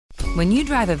When you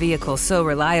drive a vehicle so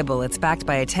reliable it's backed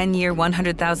by a 10-year,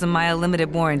 100,000-mile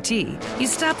limited warranty, you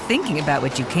stop thinking about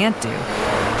what you can't do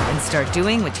and start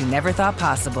doing what you never thought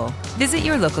possible. Visit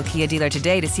your local Kia dealer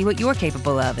today to see what you're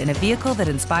capable of in a vehicle that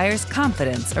inspires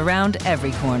confidence around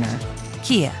every corner.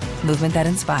 Kia, movement that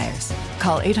inspires.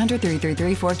 Call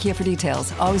 800-333-4KIA for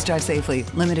details. Always drive safely.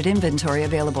 Limited inventory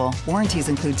available. Warranties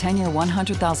include 10-year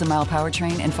 100,000-mile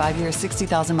powertrain and 5-year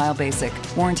 60,000-mile basic.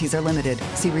 Warranties are limited.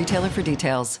 See retailer for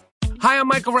details. Hi, I'm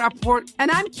Michael Rappaport. And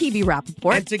I'm Kibi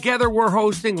Rappaport. And together we're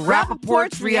hosting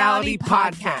Rappaport's Reality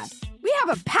Podcast. We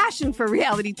have a passion for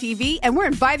reality TV, and we're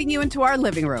inviting you into our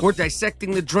living room. We're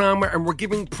dissecting the drama, and we're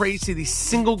giving praise to the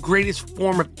single greatest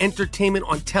form of entertainment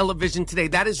on television today.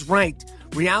 That is right.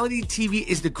 Reality TV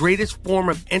is the greatest form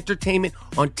of entertainment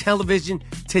on television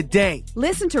today.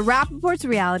 Listen to Rappaport's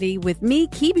Reality with me,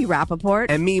 Kibi Rappaport.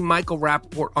 And me, Michael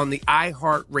Rappaport, on the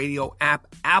iHeartRadio app,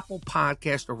 Apple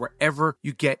Podcast, or wherever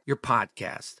you get your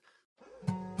podcast.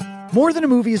 More Than a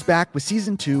Movie is back with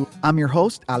Season 2. I'm your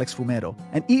host, Alex Fumero.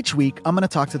 And each week, I'm going to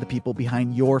talk to the people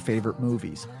behind your favorite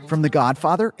movies. From The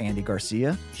Godfather, Andy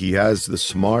Garcia. He has the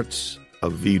smarts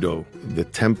of Vito, the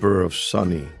temper of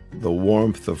Sonny, the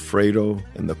warmth of Fredo,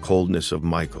 and the coldness of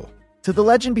Michael. To the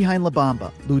legend behind La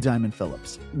Bamba, Lou Diamond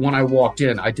Phillips. When I walked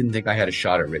in, I didn't think I had a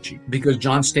shot at Richie because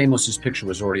John Stamos' picture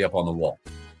was already up on the wall.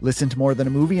 Listen to More Than a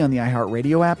Movie on the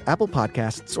iHeartRadio app, Apple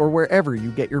Podcasts, or wherever you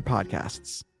get your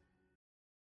podcasts.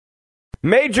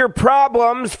 Major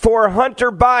problems for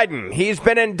Hunter Biden. He's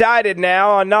been indicted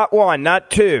now on not one,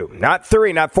 not two, not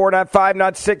three, not four, not five,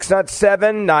 not six, not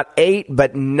seven, not eight,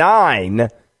 but 9.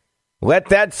 Let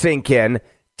that sink in.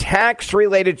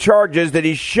 Tax-related charges that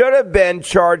he should have been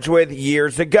charged with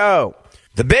years ago.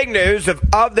 The big news of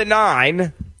the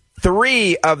 9,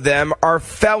 3 of them are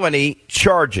felony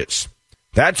charges.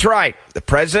 That's right. The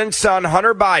president's son,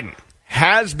 Hunter Biden,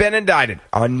 has been indicted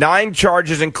on 9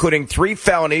 charges, including 3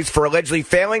 felonies for allegedly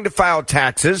failing to file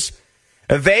taxes,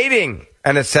 evading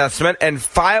an assessment, and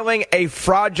filing a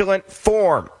fraudulent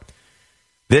form.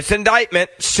 This indictment,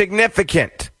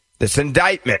 significant. This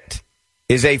indictment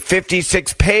is a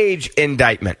 56-page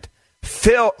indictment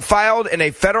filed in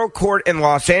a federal court in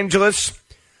Los Angeles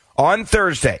on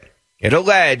Thursday. It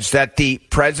alleged that the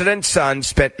president's son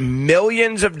spent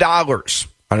millions of dollars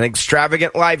on an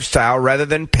extravagant lifestyle rather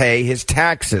than pay his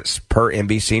taxes, per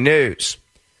NBC News.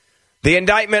 The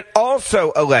indictment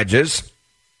also alleges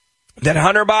that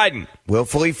Hunter Biden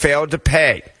willfully failed to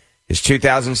pay his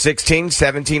 2016,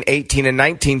 17, 18, and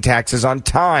 19 taxes on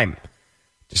time,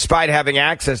 despite having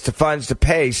access to funds to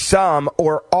pay some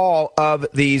or all of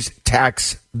these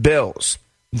tax bills.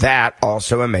 That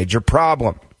also a major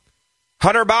problem.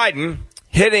 Hunter Biden,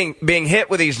 being hit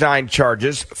with these 9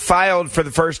 charges, filed for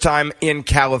the first time in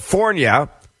California,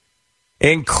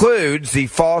 includes the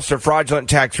false or fraudulent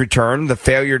tax return, the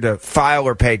failure to file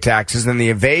or pay taxes, and the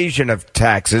evasion of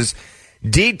taxes.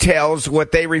 Details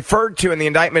what they referred to in the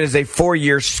indictment as a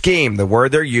 4-year scheme. The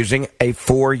word they're using, a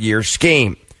 4-year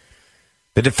scheme.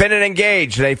 The defendant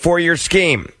engaged in a 4-year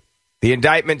scheme. The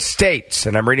indictment states,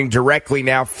 and I'm reading directly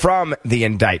now from the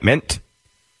indictment,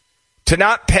 to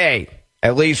not pay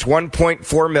at least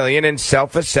 $1.4 million in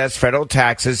self-assessed federal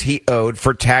taxes he owed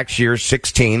for tax years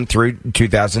 16 through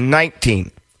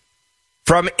 2019.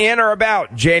 From in or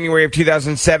about January of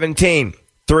 2017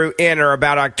 through in or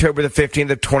about October the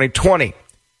 15th of 2020,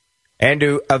 and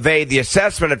to evade the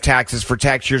assessment of taxes for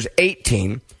tax years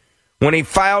 18 when he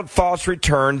filed false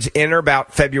returns in or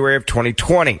about February of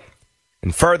 2020.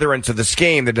 In furtherance of the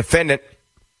scheme, the defendant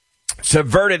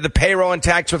subverted the payroll and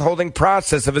tax withholding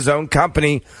process of his own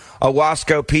company,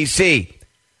 Owasco PC,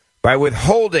 by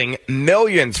withholding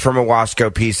millions from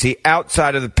Owasco PC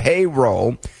outside of the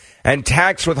payroll and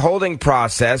tax withholding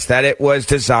process that it was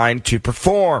designed to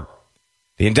perform.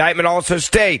 The indictment also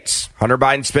states Hunter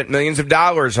Biden spent millions of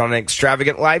dollars on an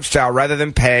extravagant lifestyle rather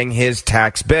than paying his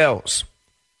tax bills.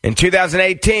 In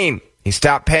 2018, he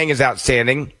stopped paying his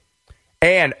outstanding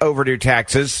and overdue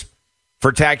taxes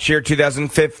for tax year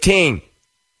 2015.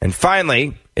 And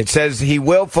finally, it says he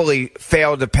willfully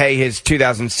failed to pay his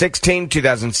 2016,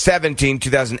 2017,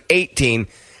 2018,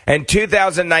 and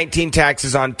 2019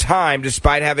 taxes on time,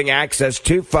 despite having access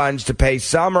to funds to pay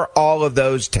some or all of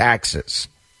those taxes.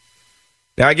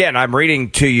 Now, again, I'm reading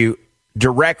to you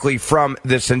directly from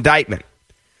this indictment.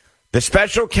 The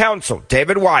special counsel,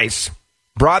 David Weiss,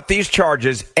 brought these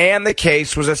charges, and the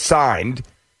case was assigned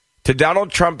to Donald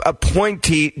Trump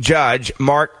appointee Judge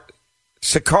Mark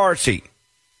Sikarsky.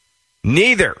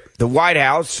 Neither the White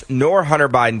House nor Hunter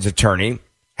Biden's attorney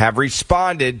have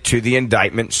responded to the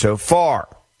indictment so far.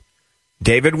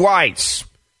 David Weiss,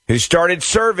 who started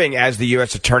serving as the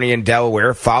U.S. Attorney in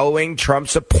Delaware following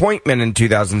Trump's appointment in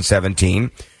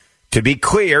 2017. To be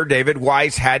clear, David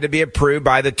Weiss had to be approved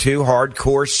by the two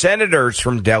hardcore senators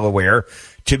from Delaware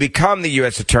to become the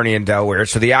U.S. Attorney in Delaware.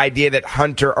 So the idea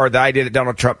that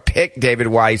Donald Trump picked David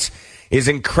Weiss is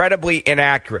incredibly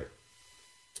inaccurate.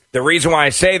 The reason why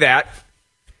I say that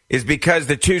is because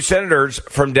the two senators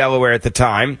from Delaware at the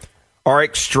time are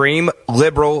extreme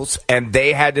liberals, and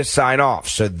they had to sign off.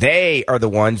 So they are the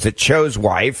ones that chose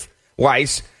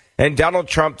Weiss, and Donald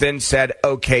Trump then said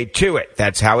okay to it.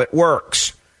 That's how it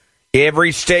works.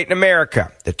 Every state in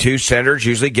America, the two senators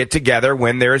usually get together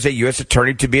when there is a U.S.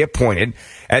 attorney to be appointed,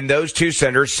 and those two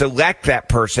senators select that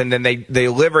person, then they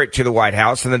deliver it to the White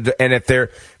House, and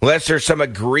if unless there's some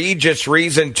egregious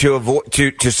reason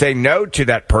to say no to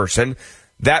that person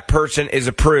is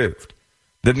approved.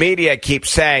 The media keeps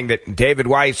saying that David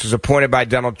Weiss was appointed by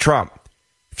Donald Trump.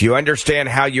 If you understand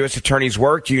how U.S. attorneys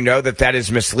work, you know that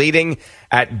is misleading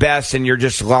at best, and you're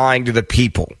just lying to the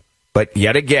people. But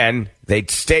yet again, they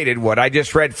stated what I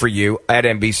just read for you at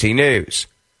NBC News.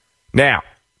 Now,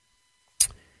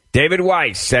 David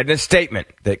Weiss said in a statement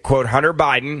that, quote, Hunter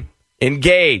Biden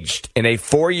engaged in a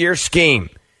 4-year scheme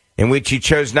in which he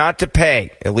chose not to pay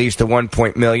at least the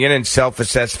 $1 million in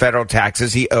self-assessed federal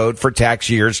taxes he owed for tax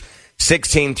years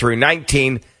 16 through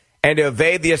 19 and to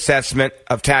evade the assessment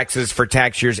of taxes for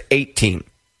tax years 18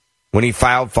 when he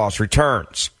filed false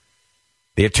returns.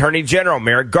 The Attorney General,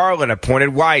 Merrick Garland,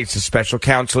 appointed Weiss as special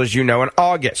counsel, as you know, in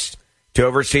August to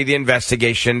oversee the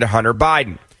investigation into Hunter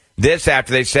Biden. This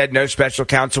after they said no special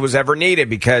counsel was ever needed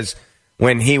because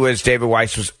when David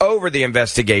Weiss was over the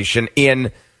investigation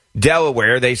in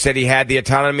Delaware, they said he had the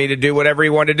autonomy to do whatever he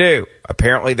wanted to do.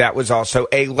 Apparently that was also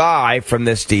a lie from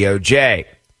this DOJ.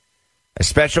 A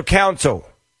special counsel,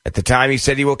 at the time he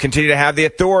said he will continue to have the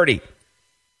authority,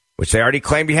 which they already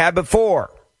claimed he had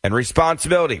before, and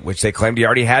responsibility, which they claimed he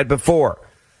already had before,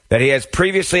 that he has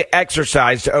previously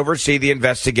exercised to oversee the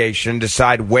investigation,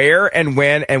 decide where and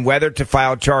when and whether to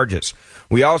file charges.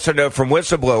 We also know from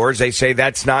whistleblowers, they say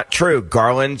that's not true.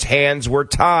 Garland's hands were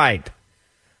tied.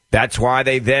 That's why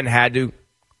they then had to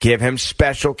give him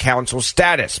special counsel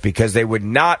status, because they would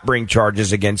not bring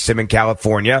charges against him in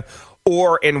California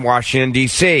or in Washington,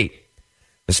 D.C.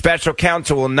 The special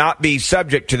counsel will not be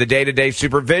subject to the day-to-day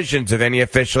supervisions of any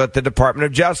official at the Department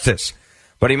of Justice,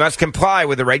 but he must comply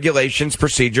with the regulations,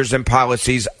 procedures, and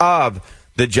policies of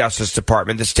the Justice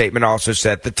Department, the statement also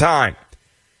said at the time.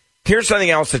 Here's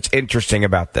something else that's interesting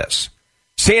about this.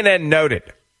 CNN noted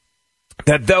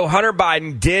that though Hunter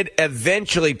Biden did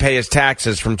eventually pay his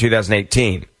taxes from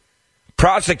 2018,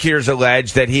 prosecutors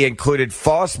allege that he included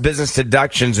false business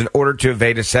deductions in order to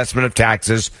evade assessment of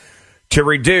taxes to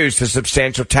reduce the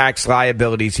substantial tax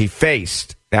liabilities he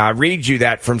faced. Now, I read you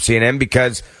that from CNN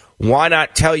because why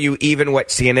not tell you even what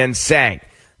CNN's saying?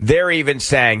 They're even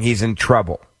saying he's in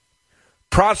trouble.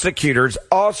 Prosecutors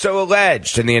also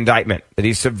alleged in the indictment that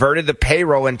he subverted the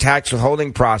payroll and tax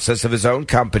withholding process of his own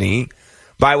company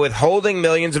by withholding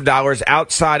millions of dollars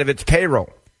outside of its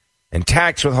payroll and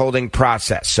tax withholding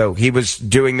process. So he was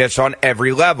doing this on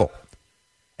every level.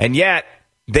 And yet,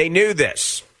 they knew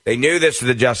this. They knew this to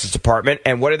the Justice Department,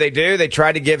 and what did they do? They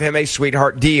tried to give him a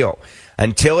sweetheart deal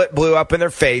until it blew up in their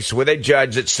face with a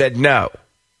judge that said no.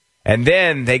 And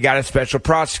then they got a special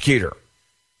prosecutor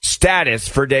status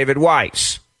for David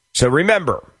Weiss. So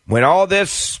remember, when all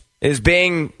this is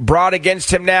being brought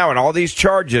against him now and all these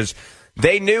charges,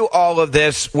 they knew all of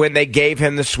this when they gave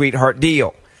him the sweetheart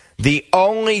deal. The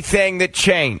only thing that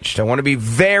changed, I want to be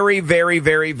very, very,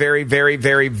 very, very, very,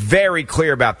 very, very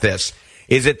clear about this,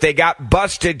 is that they got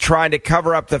busted trying to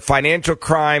cover up the financial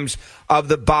crimes of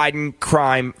the Biden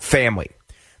crime family.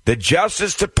 The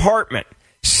Justice Department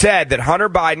said that Hunter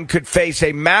Biden could face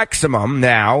a maximum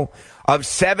now of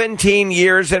 17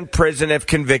 years in prison if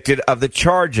convicted of the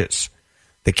charges.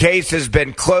 The case has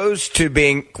been close to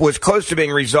being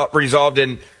resolved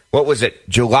in,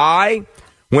 July,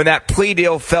 when that plea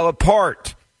deal fell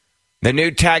apart. The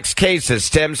new tax cases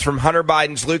stems from Hunter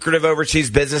Biden's lucrative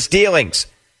overseas business dealings,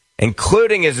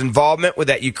 including his involvement with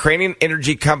that Ukrainian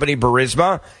energy company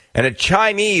Burisma and a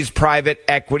Chinese private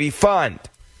equity fund.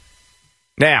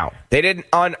 Now, they didn't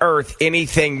unearth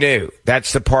anything new.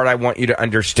 That's the part I want you to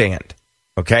understand.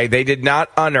 Okay? They did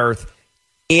not unearth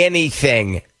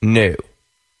anything new.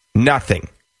 Nothing.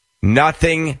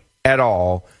 Nothing at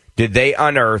all did they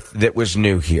unearth that was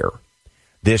new here.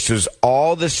 This was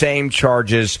all the same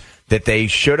charges that they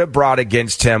should have brought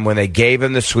against him when they gave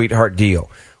him the sweetheart deal,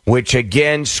 which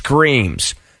again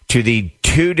screams to the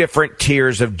two different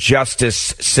tiers of justice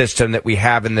system that we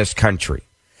have in this country.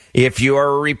 If you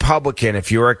are a Republican,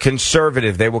 if you are a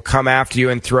conservative, they will come after you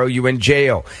and throw you in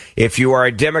jail. If you are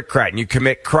a Democrat and you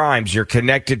commit crimes, you're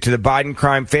connected to the Biden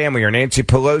crime family or Nancy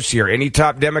Pelosi or any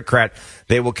top Democrat,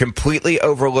 they will completely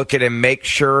overlook it and make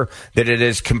sure that it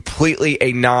is completely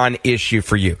a non-issue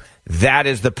for you. That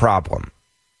is the problem.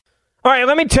 All right,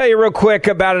 let me tell you real quick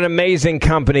about an amazing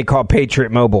company called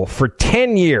Patriot Mobile. For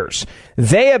 10 years,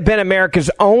 they have been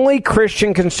America's only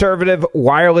Christian conservative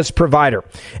wireless provider.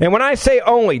 And when I say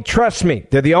only, trust me,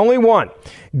 they're the only one.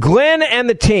 Glenn and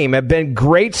the team have been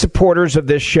great supporters of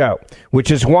this show,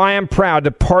 which is why I'm proud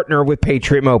to partner with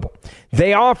Patriot Mobile.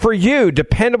 They offer you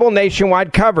dependable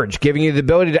nationwide coverage, giving you the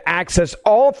ability to access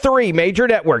all three major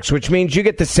networks, which means you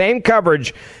get the same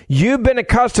coverage you've been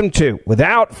accustomed to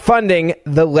without funding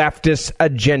the leftist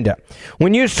agenda.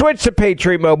 When you switch to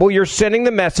Patriot Mobile, you're sending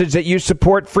the message that you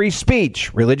support free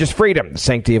speech, religious freedom, the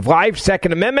sanctity of life,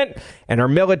 Second Amendment, and our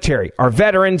military, our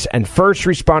veterans, and first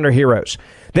responder heroes.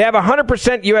 They have a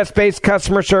 100% U.S.-based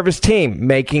customer service team,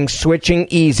 making switching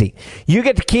easy. You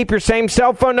get to keep your same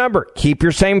cell phone number, keep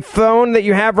your same phone that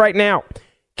you have right now,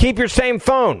 keep your same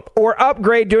phone, or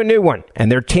upgrade to a new one, and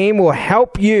their team will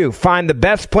help you find the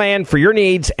best plan for your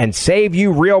needs and save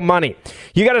you real money.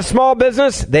 You got a small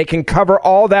business? They can cover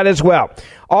all that as well.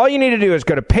 All you need to do is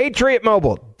go to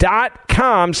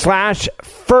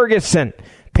patriotmobile.com/Ferguson.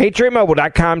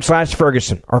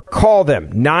 PatriotMobile.com/Ferguson, or call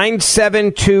them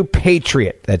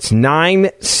 972-PATRIOT. That's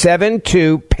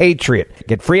 972-PATRIOT.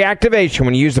 Get free activation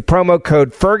when you use the promo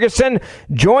code Ferguson.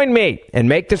 Join me and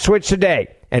make the switch today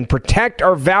and protect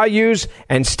our values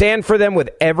and stand for them with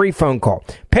every phone call.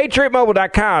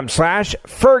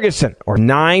 PatriotMobile.com/Ferguson or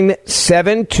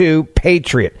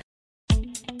 972-PATRIOT.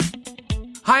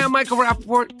 Hi, I'm Michael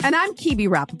Rappaport. And I'm Kibi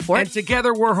Rappaport. And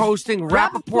together we're hosting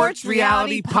Rappaport's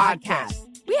Reality Podcast.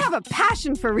 We have a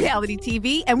passion for reality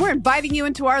TV, and we're inviting you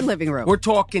into our living room. We're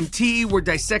talking tea, we're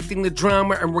dissecting the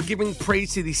drama, and we're giving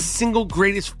praise to the single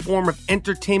greatest form of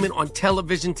entertainment on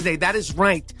television today. That is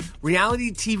right.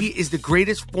 Reality TV is the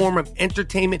greatest form of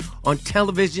entertainment on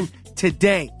television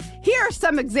today. Here are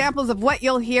some examples of what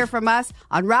you'll hear from us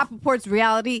on Rappaport's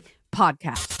Reality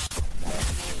Podcast.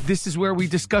 This is where we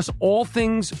discuss all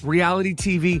things reality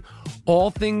TV, all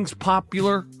things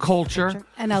popular culture.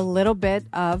 And a little bit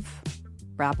of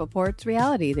Rappaport's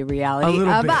reality, the reality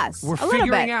of us. We're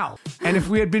figuring out. And if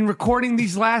we had been recording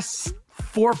these last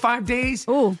 4 or 5 days,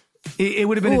 it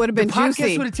would have been, the podcast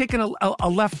juicy. Would have taken a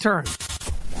left turn.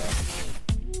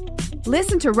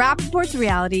 Listen to Rappaport's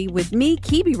Reality with me,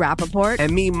 Kibi Rappaport.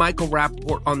 And me, Michael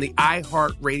Rappaport, on the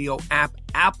iHeartRadio app,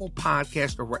 Apple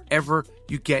Podcast, or wherever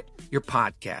you get your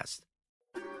podcast.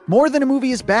 More Than a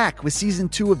Movie is back with Season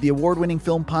 2 of the award-winning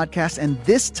film podcast, and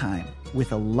this time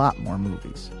with a lot more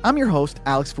movies. I'm your host,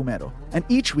 Alex Fumero, and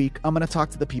each week I'm going to talk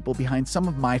to the people behind some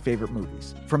of my favorite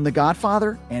movies. From The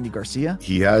Godfather, Andy Garcia.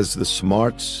 He has the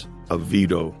smarts of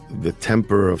Vito, the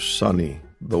temper of Sonny,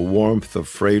 the warmth of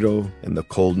Fredo, and the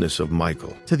coldness of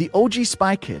Michael. To the OG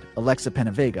Spy Kid, Alexa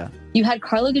Penavega. You had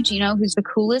Carla Gugino, who's the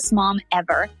coolest mom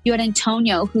ever. You had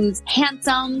Antonio, who's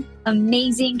handsome,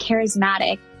 amazing,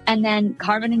 charismatic. And then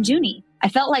Carmen and Junie. I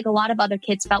felt like a lot of other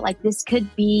kids felt like this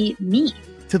could be me.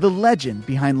 To the legend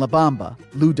behind La Bamba,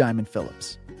 Lou Diamond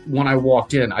Phillips. When I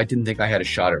walked in, I didn't think I had a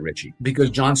shot at Richie because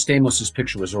John Stamos'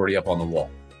 picture was already up on the wall.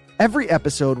 Every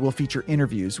episode will feature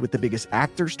interviews with the biggest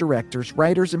actors, directors,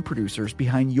 writers, and producers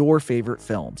behind your favorite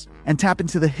films and tap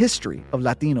into the history of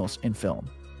Latinos in film.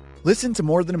 Listen to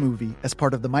More Than a Movie as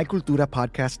part of the My Cultura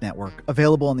Podcast Network,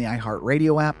 available on the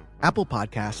iHeartRadio app, Apple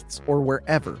Podcasts, or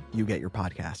wherever you get your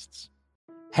podcasts.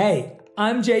 Hey,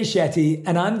 I'm Jay Shetty,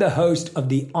 and I'm the host of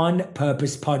the On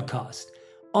Purpose podcast.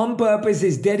 On Purpose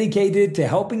is dedicated to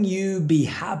helping you be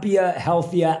happier,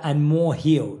 healthier, and more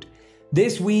healed.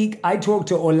 This week, I talked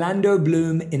to Orlando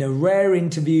Bloom in a rare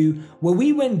interview where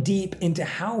we went deep into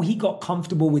how he got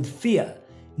comfortable with fear,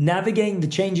 navigating the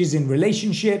changes in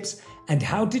relationships, and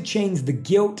how to change the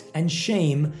guilt and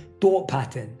shame thought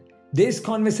pattern. This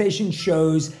conversation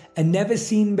shows a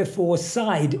never-seen-before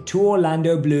side to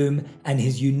Orlando Bloom and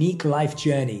his unique life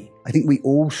journey. I think we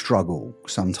all struggle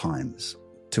sometimes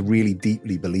to really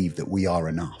deeply believe that we are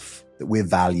enough, that we're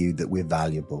valued, that we're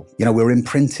valuable. You know, we're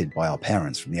imprinted by our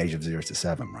parents from the age of 0 to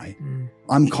 7, right?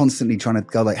 I'm constantly trying to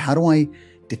go like, how do I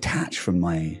detach from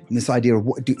this idea of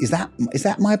is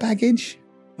that my baggage?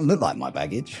 It doesn't look like my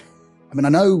baggage. I mean, I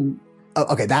know,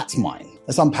 okay, that's mine.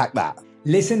 Let's unpack that.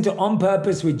 Listen to On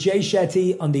Purpose with Jay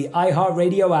Shetty on the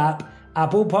iHeartRadio app,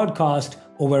 Apple Podcast,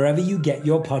 or wherever you get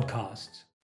your podcasts.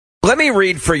 Let me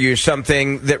read for you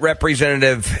something that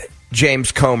Representative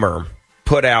James Comer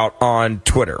put out on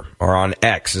Twitter, or on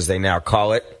X as they now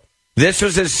call it. This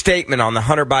was his statement on the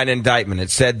Hunter Biden indictment.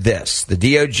 It said this: the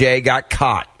DOJ got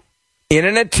caught in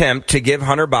an attempt to give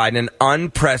Hunter Biden an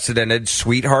unprecedented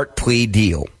sweetheart plea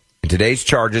deal. And today's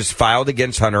charges filed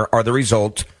against Hunter are the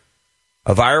result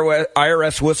of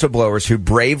IRS whistleblowers who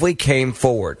bravely came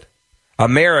forward.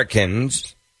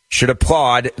 Americans should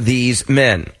applaud these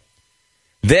men.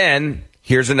 Then,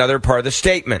 here's another part of the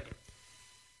statement.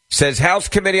 Says House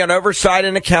Committee on Oversight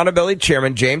and Accountability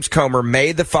Chairman James Comer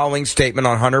made the following statement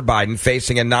on Hunter Biden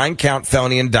facing a 9-count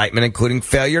felony indictment, including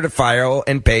failure to file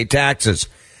and pay taxes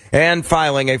and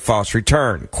filing a false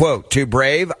return. Quote, two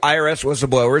brave IRS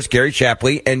whistleblowers, Gary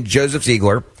Shapley and Joseph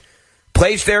Ziegler,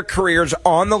 placed their careers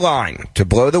on the line to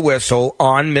blow the whistle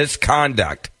on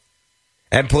misconduct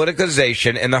and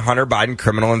politicization in the Hunter Biden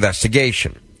criminal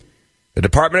investigation. The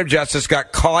Department of Justice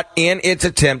got caught in its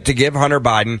attempt to give Hunter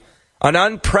Biden an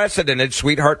unprecedented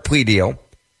sweetheart plea deal,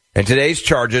 and today's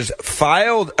charges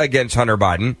filed against Hunter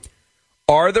Biden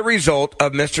are the result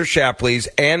of Mr. Shapley's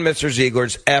and Mr.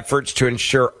 Ziegler's efforts to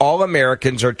ensure all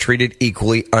Americans are treated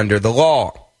equally under the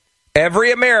law.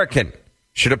 Every American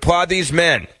should applaud these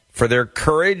men for their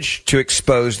courage to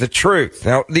expose the truth.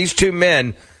 Now, these two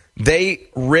men, they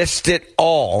risked it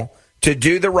all to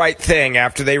do the right thing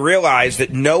after they realized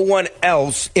that no one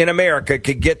else in America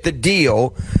could get the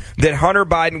deal that Hunter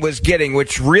Biden was getting,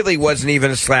 which really wasn't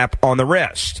even a slap on the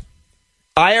wrist.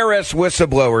 IRS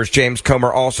whistleblowers, James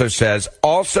Comer also says,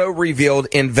 also revealed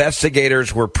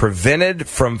investigators were prevented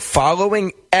from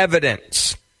following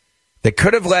evidence that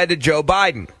could have led to Joe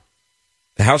Biden.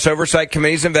 The House Oversight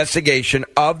Committee's investigation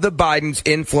of the Biden's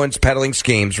influence peddling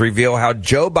schemes reveal how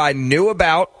Joe Biden knew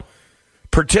about,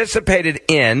 participated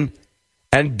in,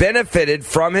 and benefited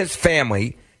from his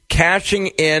family cashing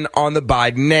in on the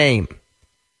Biden name.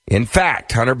 In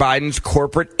fact, Hunter Biden's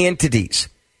corporate entities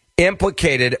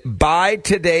implicated by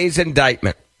today's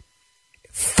indictment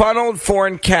funneled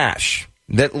foreign cash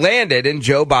that landed in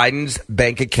Joe Biden's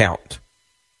bank account.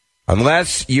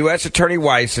 Unless U.S. Attorney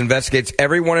Weiss investigates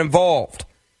everyone involved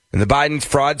in the Biden's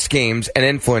fraud schemes and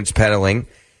influence peddling,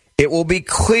 it will be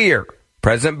clear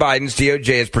President Biden's DOJ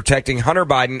is protecting Hunter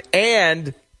Biden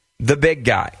and the big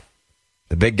guy.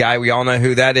 The big guy, we all know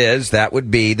who that is. That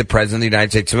would be the President of the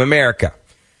United States of America.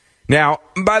 Now,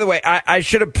 by the way, I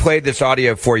should have played this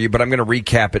audio for you, but I'm going to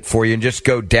recap it for you and just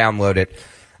go download it.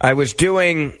 I was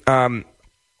doing the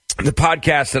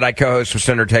podcast that I co-host with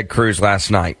Senator Ted Cruz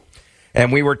last night,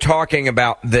 and we were talking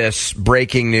about this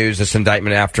breaking news, this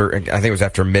indictment after, I think it was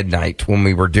after midnight when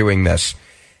we were doing this.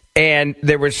 And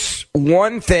there was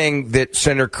one thing that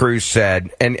Senator Cruz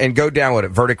said, and go download it,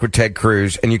 Verdict with Ted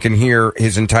Cruz, and you can hear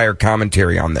his entire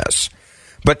commentary on this.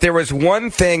 But there was one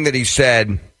thing that he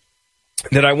said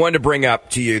that I wanted to bring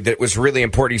up to you that was really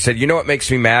important. He said, you know what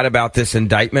makes me mad about this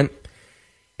indictment?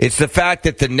 It's the fact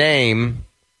that the name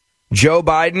Joe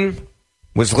Biden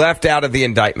was left out of the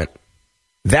indictment.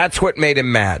 That's what made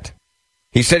him mad.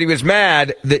 He said he was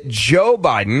mad that Joe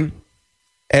Biden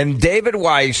and David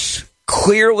Weiss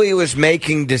clearly was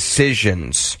making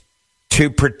decisions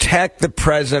to protect the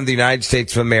President of the United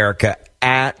States of America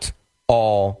at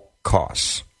all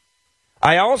costs.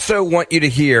 I also want you to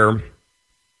hear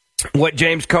what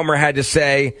James Comer had to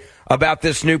say about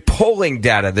this new polling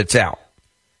data that's out.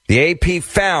 The AP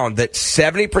found that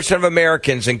 70% of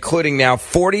Americans, including now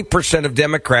 40% of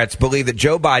Democrats, believe that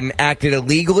Joe Biden acted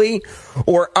illegally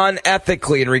or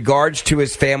unethically in regards to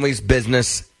his family's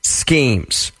business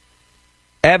schemes.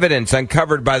 Evidence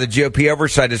uncovered by the GOP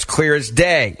oversight is clear as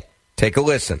day. Take a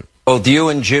listen. Both you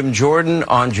and Jim Jordan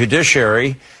on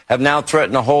judiciary have now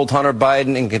threatened to hold Hunter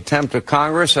Biden in contempt of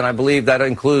Congress, and I believe that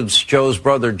includes Joe's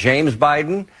brother, James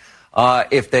Biden,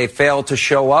 if they fail to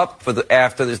show up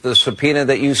after the subpoena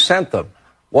that you sent them.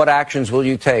 What actions will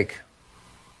you take?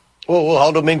 Well, we'll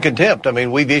hold them in contempt. I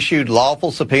mean, we've issued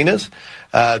lawful subpoenas.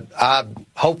 I'm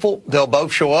hopeful they'll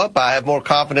both show up. I have more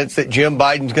confidence that Jim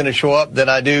Biden's going to show up than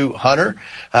I do Hunter.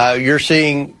 You're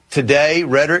seeing today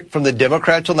rhetoric from the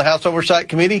Democrats on the House Oversight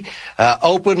Committee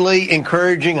openly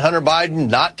encouraging Hunter Biden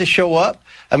not to show up.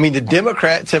 I mean, the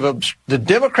Democrats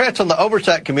on the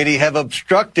Oversight Committee have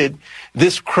obstructed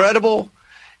this credible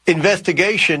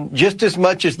investigation just as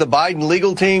much as the Biden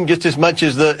legal team, just as much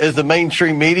as the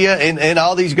mainstream media and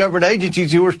all these government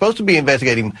agencies who are supposed to be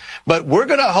investigating. But we're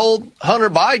going to hold Hunter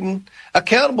Biden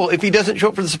accountable if he doesn't show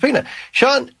up for the subpoena.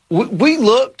 Sean, we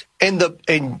looked, and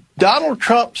Donald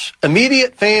Trump's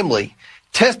immediate family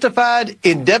testified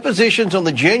in depositions on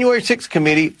the January 6th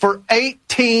committee for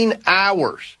 18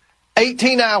 hours.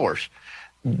 18 hours.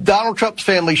 Donald Trump's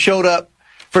family showed up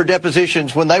for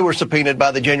depositions when they were subpoenaed by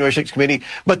the January 6th committee.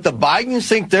 But the Bidens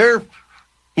think the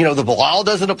law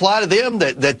doesn't apply to them,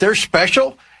 that they're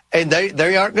special. and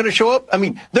they aren't going to show up. I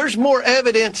mean, there's more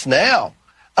evidence now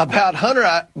about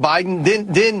Hunter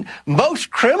Biden than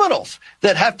most criminals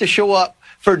that have to show up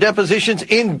for depositions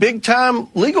in big-time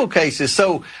legal cases.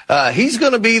 So he's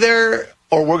going to be there,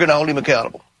 or we're going to hold him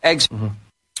accountable.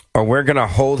 Or we're going to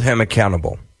hold him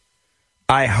accountable.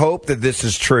 I hope that this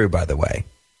is true, by the way.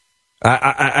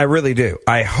 I really do.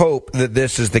 I hope that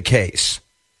this is the case.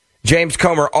 James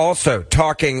Comer also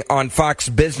talking on Fox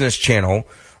Business Channel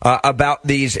about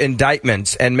these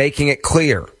indictments and making it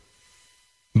clear.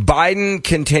 Biden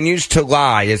continues to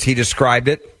lie, as he described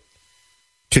it,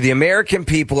 to the American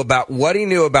people about what he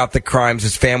knew about the crimes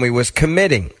his family was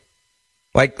committing.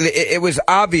 Like, it was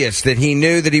obvious that he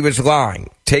knew that he was lying.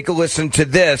 Take a listen to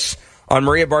this on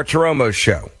Maria Bartiromo's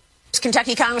show.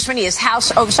 Kentucky Congressman, he is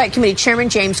House Oversight Committee Chairman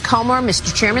James Comer.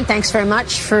 Mr. Chairman, thanks very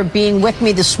much for being with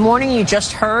me this morning. You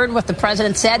just heard what the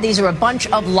president said. These are a bunch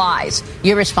of lies.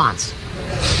 Your response?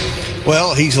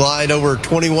 Well, he's lied over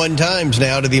 21 times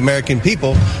now to the American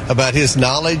people about his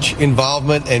knowledge,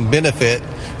 involvement, and benefit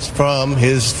from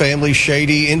his family's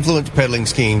shady influence peddling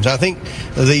schemes. I think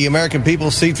the American people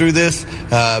see through this.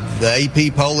 The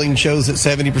AP polling shows that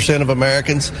 70% of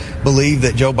Americans believe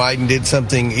that Joe Biden did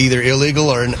something either illegal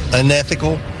or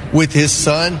unethical with his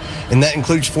son, and that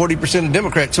includes 40% of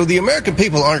Democrats. So the American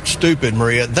people aren't stupid,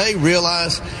 Maria. They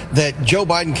realize that Joe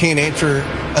Biden can't answer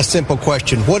a simple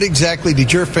question. What exactly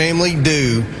did your family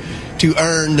do to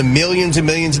earn the millions and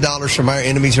millions of dollars from our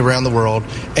enemies around the world?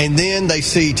 And then they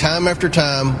see time after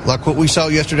time, like what we saw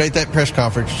yesterday at that press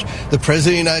conference, the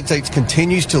President of the United States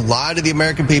continues to lie to the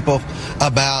American people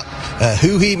about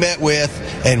who he met with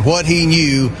and what he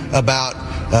knew about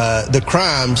the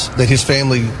crimes that his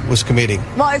family was committing.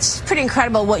 Well, it's pretty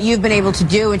incredible what you've been able to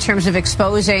do in terms of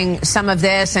exposing some of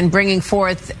this and bringing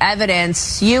forth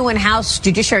evidence. You and House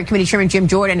Judiciary Committee Chairman Jim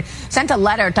Jordan sent a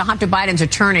letter to Hunter Biden's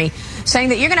attorney saying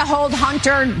that you're going to hold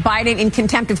Hunter Biden in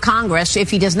contempt of Congress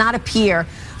if he does not appear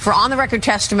for on-the-record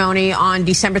testimony on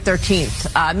December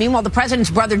 13th. Meanwhile, the president's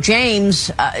brother, James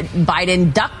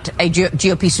Biden, ducked a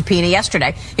GOP subpoena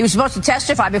yesterday. He was supposed to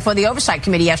testify before the Oversight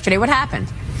Committee yesterday. What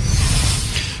happened?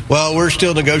 Well, we're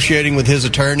still negotiating with his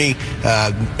attorney.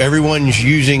 Everyone's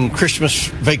using Christmas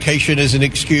vacation as an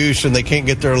excuse, and they can't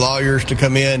get their lawyers to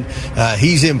come in.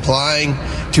 He's implying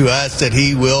to us that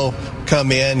he will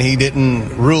come in. He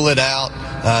didn't rule it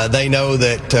out. They know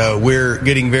that we're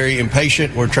getting very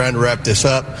impatient. We're trying to wrap this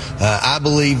up. I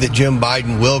believe that Jim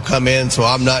Biden will come in, so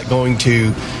I'm not going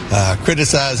to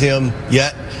criticize him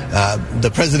yet. The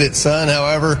president's son,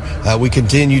 however, we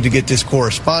continue to get this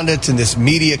correspondence and this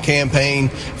media campaign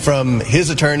from his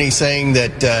attorney saying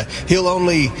that he'll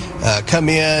only come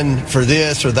in for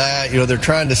this or that. You know, they're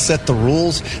trying to set the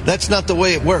rules. That's not the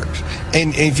way it works.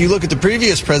 And if you look at the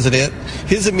previous president,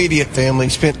 his immediate family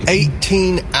spent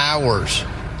 18 hours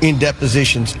in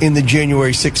depositions in the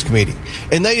January 6th committee.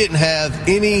 And they didn't have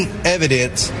any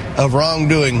evidence of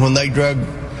wrongdoing when they drug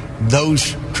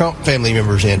those Trump family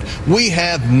members in. We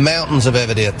have mountains of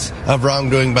evidence of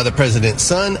wrongdoing by the president's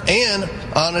son and,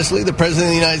 honestly, the president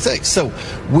of the United States. So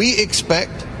we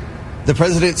expect the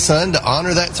president's son to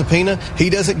honor that subpoena. He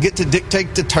doesn't get to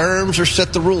dictate the terms or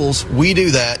set the rules. We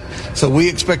do that. So we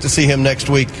expect to see him next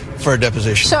week for a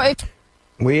deposition.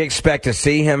 We expect to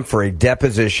see him for a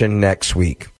deposition next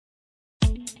week.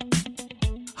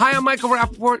 Hi, I'm Michael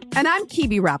Rappaport. And I'm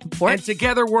Kibi Rappaport. And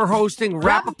together we're hosting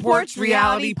Rappaport's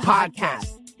Reality Podcast.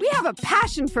 We have a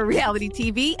passion for reality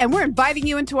TV, and we're inviting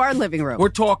you into our living room. We're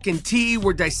talking tea,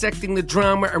 we're dissecting the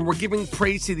drama, and we're giving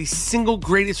praise to the single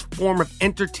greatest form of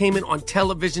entertainment on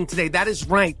television today. That is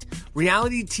right.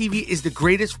 Reality TV is the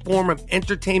greatest form of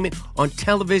entertainment on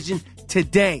television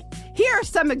today. Here are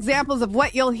some examples of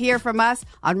what you'll hear from us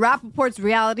on Rappaport's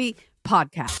Reality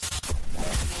Podcast.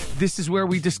 This is where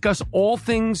we discuss all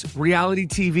things reality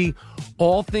TV,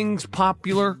 all things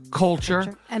popular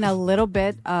culture. And a little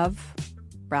bit of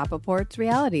Rappaport's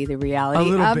reality, the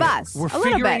reality of us. We're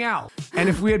figuring out. And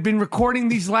if we had been recording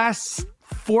these last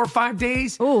 4 or 5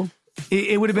 days,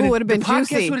 it would have been, the podcast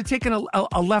juicy. would have taken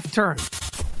a left turn.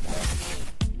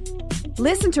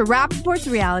 Listen to Rappaport's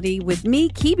Reality with me,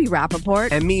 Kibi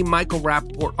Rappaport. And me, Michael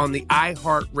Rappaport, on the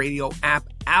iHeartRadio app,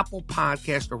 Apple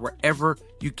Podcast, or wherever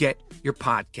you get your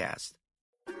podcast.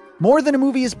 More Than a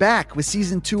Movie is back with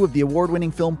Season 2 of the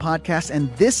award-winning film podcast,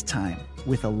 and this time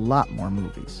with a lot more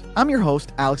movies. I'm your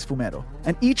host, Alex Fumero,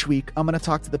 and each week I'm going to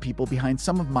talk to the people behind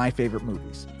some of my favorite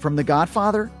movies. From The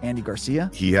Godfather, Andy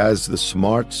Garcia. He has the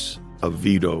smarts of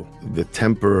Vito, the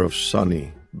temper of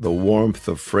Sonny, the warmth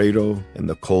of Fredo, and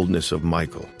the coldness of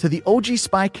Michael. To the OG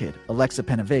Spy Kid, Alexa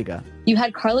Penavega. You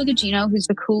had Carla Gugino, who's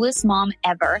the coolest mom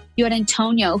ever. You had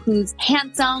Antonio, who's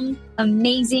handsome,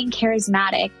 amazing,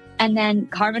 charismatic. and then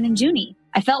Carmen and Junie.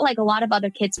 I felt like a lot of other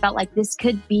kids felt like this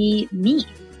could be me.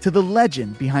 To the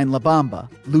legend behind La Bamba,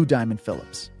 Lou Diamond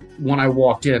Phillips. When I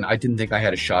walked in, I didn't think I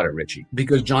had a shot at Richie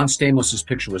because John Stamos'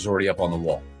 picture was already up on the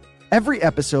wall. Every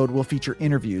episode will feature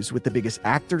interviews with the biggest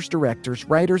actors, directors,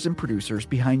 writers, and producers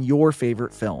behind your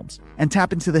favorite films and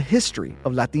tap into the history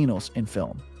of Latinos in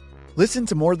film. Listen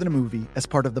to More Than a Movie as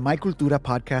part of the My Cultura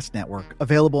podcast network,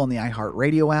 available on the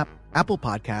iHeartRadio app, Apple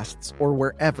Podcasts, or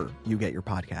wherever you get your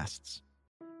podcasts.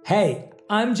 Hey,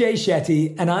 I'm Jay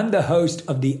Shetty, and I'm the host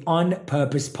of the On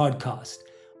Purpose podcast.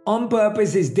 On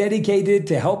Purpose is dedicated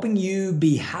to helping you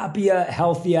be happier,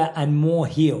 healthier, and more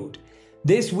healed.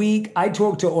 This week, I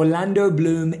talked to Orlando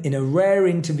Bloom in a rare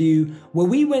interview where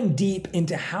we went deep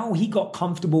into how he got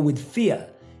comfortable with fear,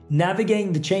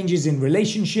 navigating the changes in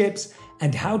relationships,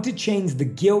 and how to change the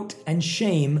guilt and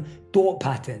shame thought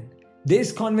pattern.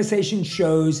 This conversation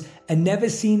shows a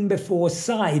never-seen-before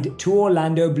side to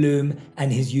Orlando Bloom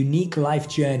and his unique life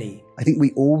journey. I think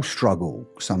we all struggle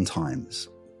sometimes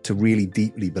to really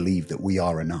deeply believe that we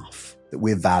are enough, that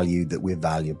we're valued, that we're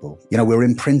valuable. You know, we're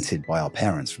imprinted by our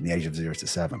parents from the age of 0 to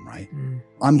 7, right?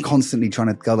 I'm constantly trying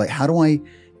to go like, how do I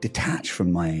detach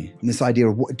from this idea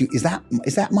of is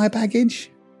that my baggage?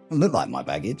 It doesn't look like my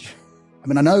baggage. I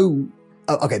mean, I know,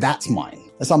 okay, that's mine.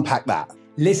 Let's unpack that.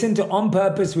 Listen to On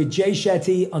Purpose with Jay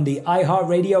Shetty on the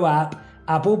iHeartRadio app,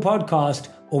 Apple Podcast,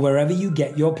 or wherever you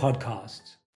get your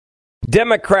podcasts.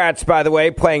 Democrats, by the way,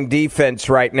 playing defense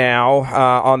right now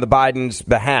on the Biden's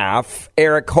behalf.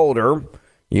 Eric Holder,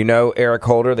 you know Eric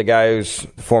Holder, the guy who's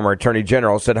the former attorney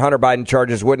general, said Hunter Biden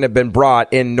charges wouldn't have been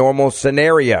brought in normal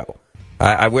scenario.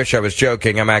 I wish I was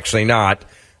joking. I'm actually not.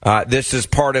 This is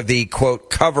part of the, quote,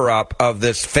 cover-up of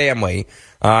this family,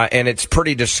 and it's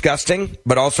pretty disgusting,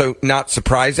 but also not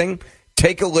surprising.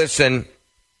 Take a listen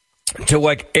to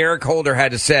what Eric Holder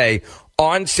had to say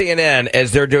on CNN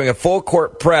as they're doing a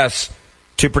full-court press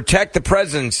to protect the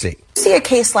presidency. See a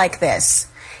case like this.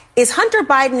 Is Hunter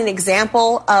Biden an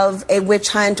example of a witch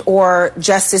hunt or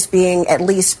justice being at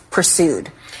least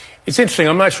pursued? It's interesting.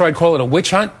 I'm not sure I'd call it a witch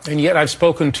hunt, and yet I've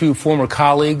spoken to former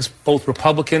colleagues, both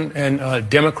Republican and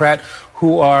Democrat,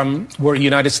 who were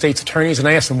United States attorneys, and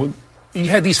I asked them, you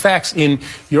had these facts in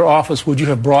your office, would you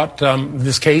have brought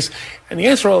this case? And the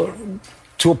answer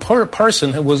to a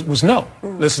person was no.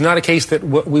 This is not a case that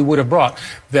we would have brought,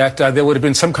 that there would have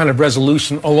been some kind of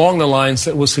resolution along the lines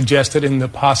that was suggested in the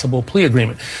possible plea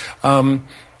agreement.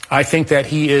 I think that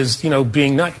he is,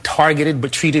 being not targeted,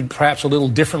 but treated perhaps a little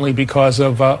differently because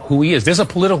of who he is. There's a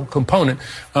political component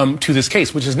to this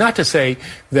case, which is not to say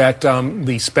that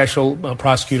the special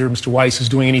prosecutor, Mr. Weiss, is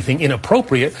doing anything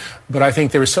inappropriate, but I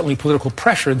think there is certainly political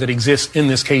pressure that exists in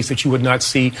this case that you would not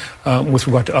see with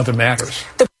regard to other matters.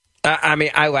 I mean,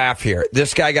 I laugh here.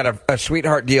 This guy got a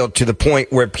sweetheart deal to the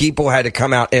point where people had to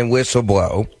come out and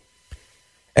whistleblow.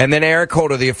 And then Eric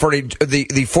Holder, the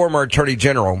former attorney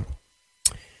general,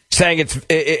 saying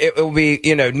it will be,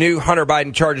 new Hunter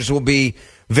Biden charges will be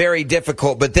very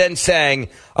difficult, but then saying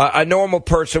a normal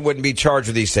person wouldn't be charged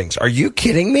with these things. Are you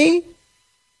kidding me?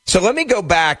 So let me go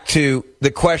back to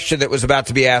the question that was about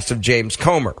to be asked of James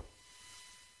Comer.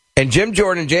 And Jim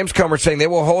Jordan and James Comer saying they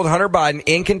will hold Hunter Biden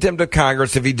in contempt of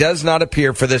Congress if he does not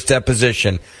appear for this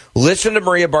deposition. Listen to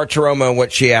Maria Bartiromo and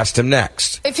what she asked him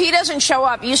next. If he doesn't show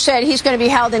up, you said he's going to be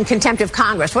held in contempt of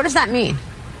Congress. What does that mean?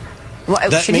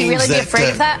 Should he really be afraid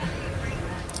of that?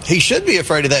 He should be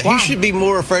afraid of that. Why? He should be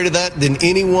more afraid of that than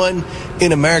anyone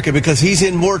in America because he's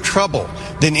in more trouble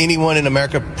than anyone in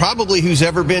America, probably who's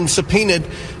ever been subpoenaed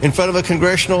in front of a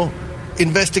congressional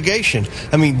investigation.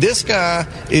 I mean, this guy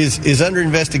is under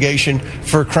investigation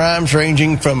for crimes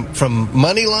ranging from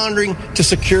money laundering to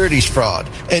securities fraud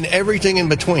and everything in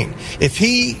between. If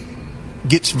he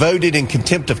gets voted in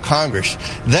contempt of Congress,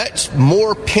 that's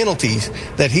more penalties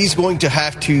that he's going to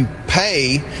have to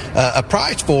pay a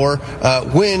price for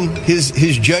when his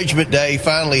judgment day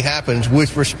finally happens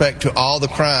with respect to all the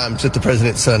crimes that the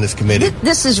president's son has committed.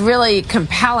 This is really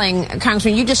compelling,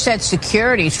 Congressman. You just said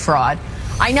securities fraud.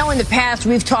 I know in the past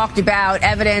we've talked about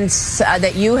evidence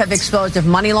that you have exposed of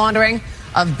money laundering,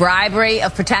 of bribery,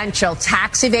 of potential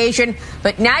tax evasion,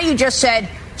 but now you just said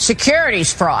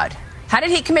securities fraud. How did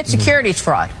he commit securities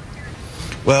fraud?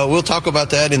 Well, we'll talk about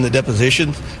that in the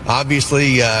deposition.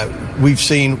 Obviously, we've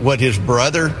seen what his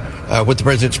brother what the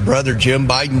president's brother, Jim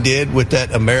Biden, did with that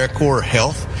AmeriCorps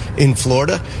Health in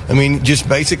Florida. I mean, just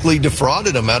basically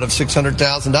defrauded them out of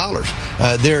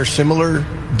 $600,000. There are similar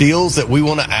deals that we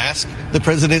want to ask the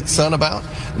president's son about,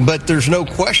 but there's no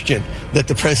question that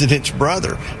the president's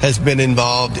brother has been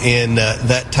involved in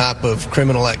that type of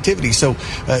criminal activity. So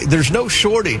there's no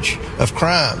shortage of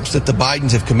crimes that the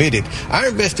Bidens have committed. Our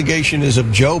investigation is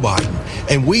of Joe Biden,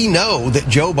 and we know that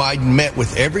Joe Biden met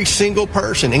with every single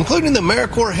person, including the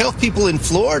AmeriCorps Health people in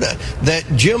Florida that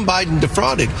Jim Biden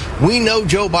defrauded. We know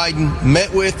Joe Biden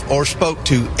met with or spoke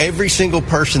to every single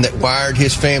person that wired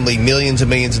his family millions and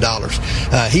millions of dollars.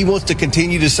 He wants to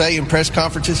continue to say in press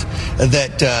conferences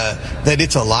that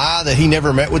it's a lie, that he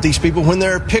never met with these people, when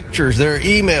there are pictures, there are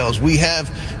emails. We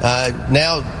have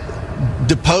now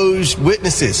deposed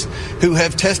witnesses who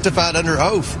have testified under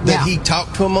oath that he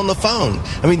talked to him on the phone.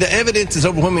 I mean, the evidence is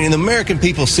overwhelming, and the American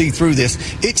people see through this.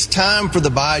 It's time for the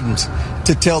Bidens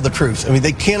to tell the truth. I mean,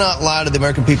 they cannot lie to the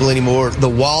American people anymore. The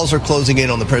walls are closing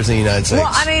in on the President of the United States.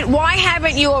 Well, I mean, why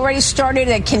haven't you already started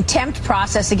a contempt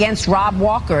process against Rob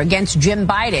Walker, against Jim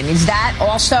Biden? Is that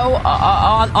also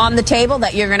on the table,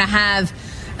 that you're going to have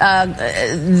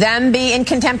them be in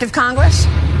contempt of Congress?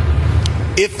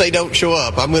 If they don't show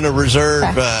up, I'm going to reserve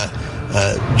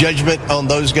judgment on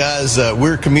those guys.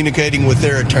 We're communicating with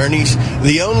their attorneys.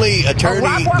 The only attorney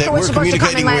Rob Walker that was we're supposed to come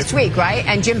in communicating last with, week, right?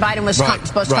 And Jim Biden was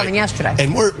supposed to come in yesterday.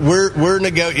 And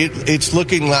it's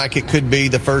looking like it could be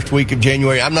the first week of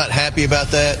January. I'm not happy about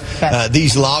that.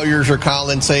 These lawyers are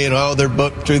calling saying, oh, they're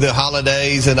booked through the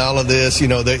holidays and all of this. You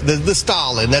know, the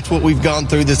stalling. That's what we've gone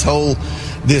through this whole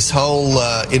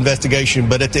investigation.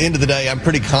 But at the end of the day, I'm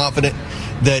pretty confident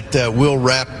that we'll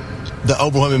wrap the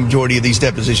overwhelming majority of these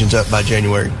depositions up by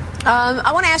January.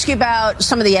 I want to ask you about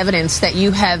some of the evidence that you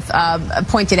have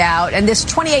pointed out, and this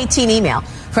 2018 email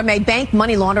from a bank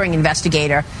money laundering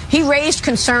investigator. He raised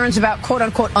concerns about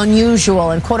quote-unquote unusual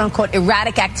and quote-unquote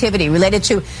erratic activity related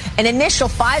to an initial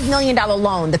 $5 million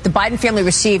loan that the Biden family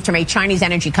received from a Chinese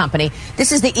energy company.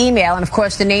 This is the email, and of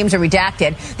course the names are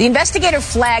redacted. The investigator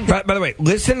flagged... By the way,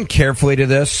 listen carefully to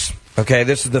this. Okay,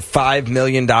 this is the $5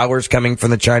 million coming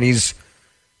from the Chinese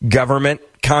government,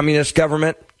 communist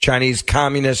government, Chinese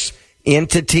communist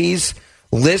entities.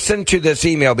 Listen to this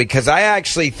email, because I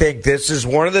actually think this is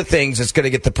one of the things that's going to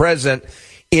get the president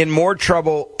in more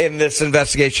trouble in this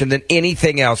investigation than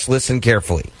anything else. Listen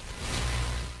carefully.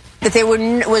 That there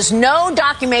was no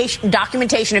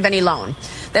documentation of any loan.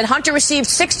 That Hunter received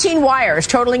 16 wires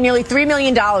totaling nearly $3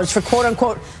 million for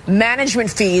quote-unquote management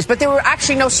fees, but there were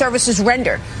actually no services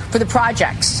rendered for the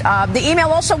projects. The email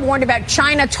also warned about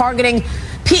China targeting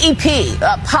PEP,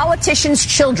 politicians'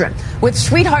 children, with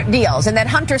sweetheart deals, and that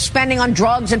Hunter's spending on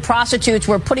drugs and prostitutes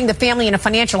were putting the family in a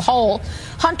financial hole.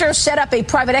 Hunter set up a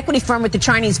private equity firm with the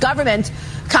Chinese government,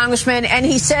 Congressman, and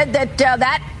he said that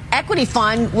that equity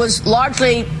fund was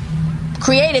largely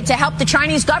created to help the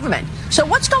Chinese government. So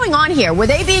what's going on here? Were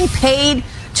they being paid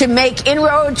to make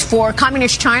inroads for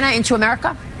communist China into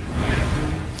America?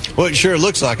 Well, it sure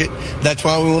looks like it. That's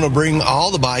why we want to bring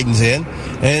all the Bidens in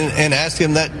and ask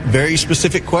him that very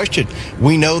specific question.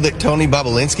 We know that Tony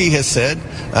Bobulinski has said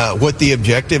what the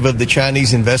objective of the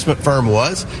Chinese investment firm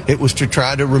was. It was to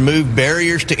try to remove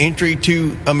barriers to entry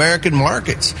to American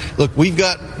markets. Look, we've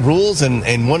got rules,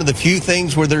 and one of the few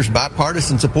things where there's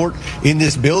bipartisan support in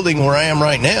this building where I am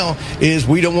right now is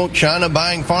we don't want China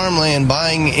buying farmland,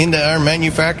 buying into our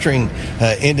manufacturing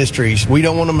industries. We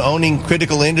don't want them owning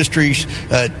critical industries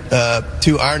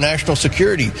to our national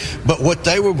security. But what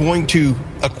they were going to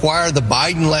acquire the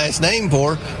Biden last name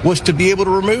for was to be able to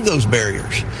remove those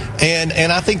barriers. And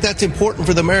I think that's important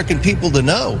for the American people to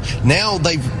know. Now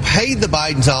they've paid the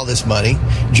Bidens all this money.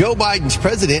 Joe Biden's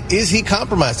president. Is he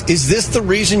compromised? Is this the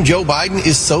reason Joe Biden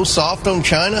is so soft on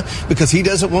China? Because he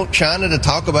doesn't want China to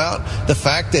talk about the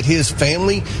fact that his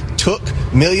family took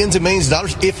millions and millions of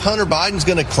dollars? If Hunter Biden's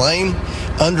going to claim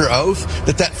under oath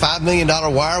that that $5 million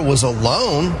wire was a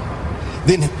loan,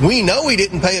 then we know he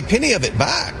didn't pay a penny of it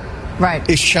back. Right.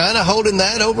 Is China holding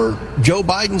that over Joe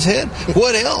Biden's head?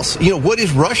 What else? What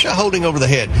is Russia holding over the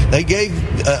head? They gave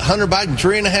Hunter Biden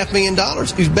 $3.5 million.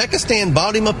 Uzbekistan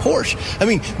bought him a Porsche. I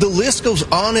mean, the list goes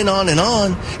on and on and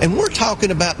on. And we're talking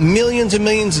about millions and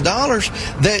millions of dollars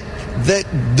that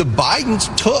the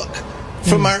Bidens took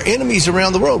from our enemies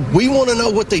around the world. We want to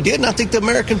know what they did, and I think the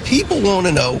American people want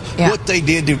to know what they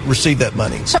did to receive that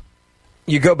money.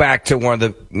 You go back to one of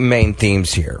the main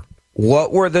themes here.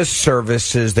 What were the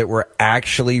services that were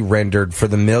actually rendered for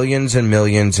the millions and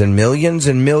millions and millions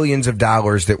and millions of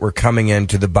dollars that were coming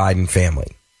into the Biden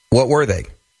family? What were they?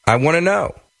 I want to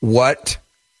know. What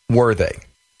were they?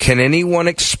 Can anyone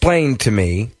explain to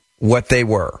me what they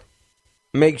were?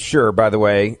 Make sure, by the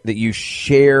way, that you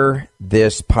share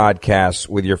this podcast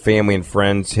with your family and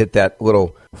friends. Hit that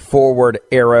little forward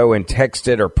arrow and text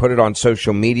it or put it on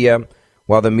social media.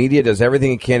 While the media does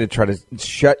everything it can to try to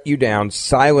shut you down,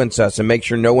 silence us, and make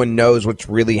sure no one knows what's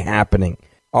really happening.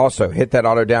 Also, hit that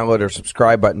auto download or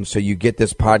subscribe button so you get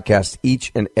this podcast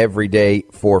each and every day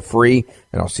for free.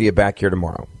 And I'll see you back here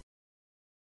tomorrow.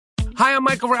 Hi, I'm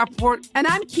Michael Rappaport. And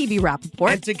I'm Kibi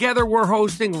Rappaport. And together we're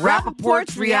hosting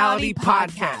Rappaport's Reality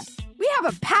Podcast. We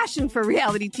have a passion for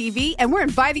reality TV, and we're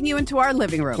inviting you into our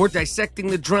living room. We're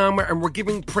dissecting the drama, and we're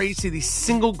giving praise to the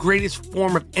single greatest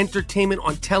form of entertainment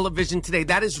on television today.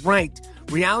 That is right.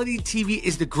 Reality TV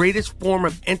is the greatest form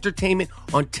of entertainment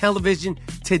on television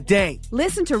today.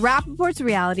 Listen to Rappaport's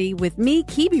Reality with me,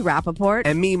 Kibi Rappaport.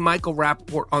 And me, Michael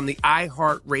Rappaport, on the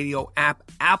iHeartRadio app,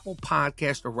 Apple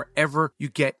Podcast, or wherever you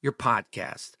get your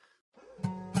podcast.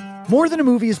 More Than a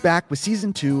Movie is back with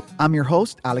Season 2. I'm your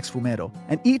host, Alex Fumero.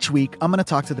 And each week, I'm going to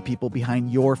talk to the people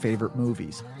behind your favorite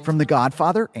movies. From The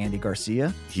Godfather, Andy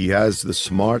Garcia. He has the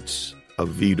smarts of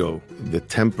Vito, the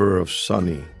temper of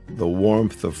Sonny, the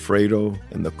warmth of Fredo,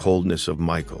 and the coldness of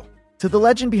Michael. To the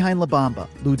legend behind La Bamba,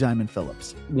 Lou Diamond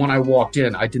Phillips. When I walked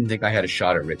in, I didn't think I had a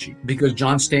shot at Richie because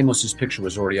John Stamos' picture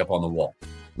was already up on the wall.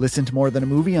 Listen to More Than a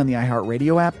Movie on the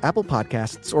iHeartRadio app, Apple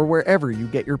Podcasts, or wherever you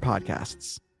get your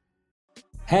podcasts.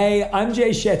 Hey, I'm Jay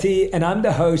Shetty, and I'm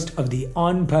the host of the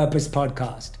On Purpose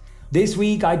podcast. This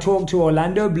week, I talked to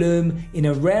Orlando Bloom in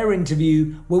a rare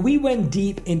interview where we went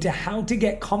deep into how to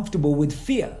get comfortable with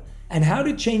fear and how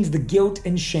to change the guilt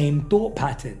and shame thought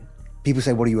pattern. People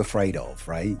say, what are you afraid of,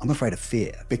 right? I'm afraid of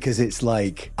fear because it's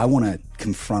like I want to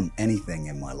confront anything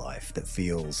in my life that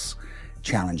feels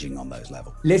challenging on those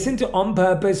levels. Listen to On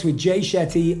Purpose with Jay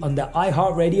Shetty on the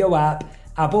iHeartRadio app,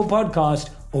 Apple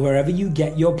Podcast, or wherever you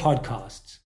get your podcasts.